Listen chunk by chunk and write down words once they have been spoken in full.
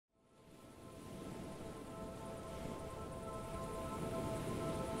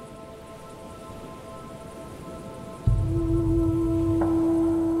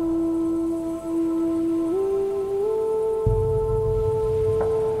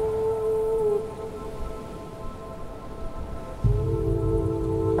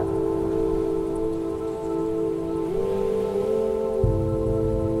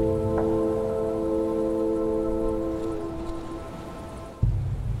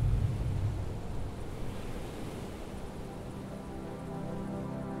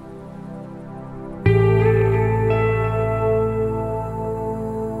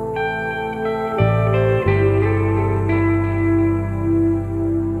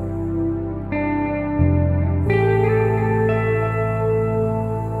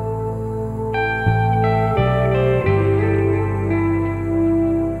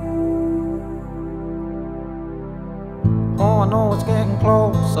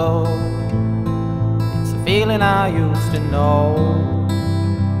slow. It's a feeling I used to know.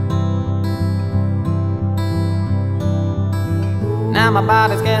 Now my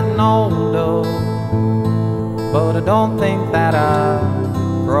body's getting older, but I don't think that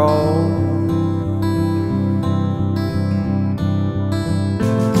I'll grow.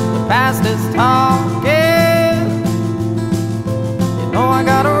 The past is talking, you know I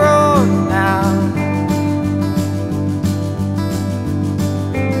gotta run now.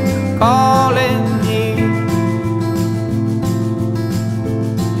 Calling me,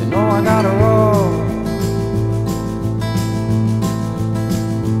 you know I gotta run.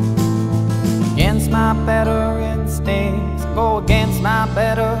 Against my better instincts, go against my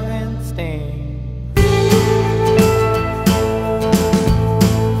better instincts.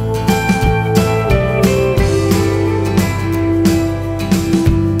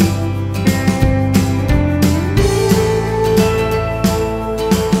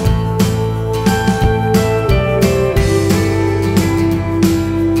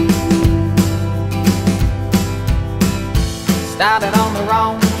 Started on the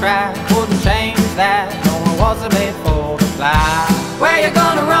wrong track, wouldn't change that. No, I wasn't made for the fly. Where you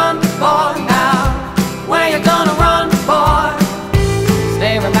gonna run, boy, now? Where you gonna run, boy?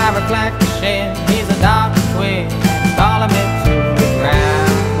 Stare at my reflection, he's a dark twin, calling me to the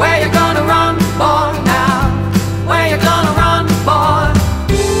ground. Where you gonna run, boy, now? Where you gonna run, boy?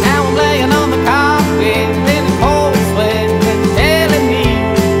 Now I'm laying on the carpet in a cold sweat, and telling me,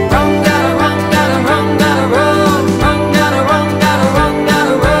 run, gotta run, gotta run, gotta run, run, gotta run, gotta run,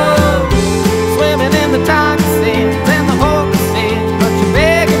 gotta run. Swimming in the toxins and the hoaxes, but you're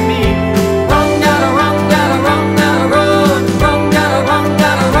begging me, run, gotta run, gotta run, gotta run, run, gotta run,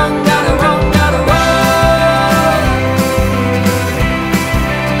 gotta run, gotta run, gotta run.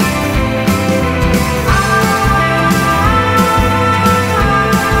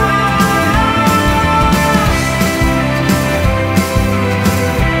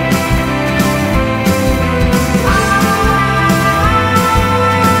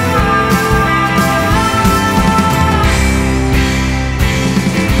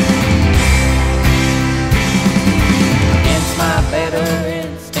 Against my better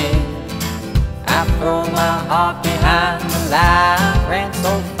instinct, I throw my heart behind the line. Ran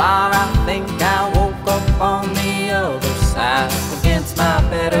so far, I think I woke up on the other side. Against my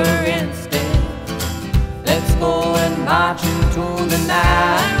better instinct, let's go and march into the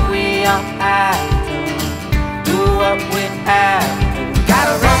night. We all have to do what we have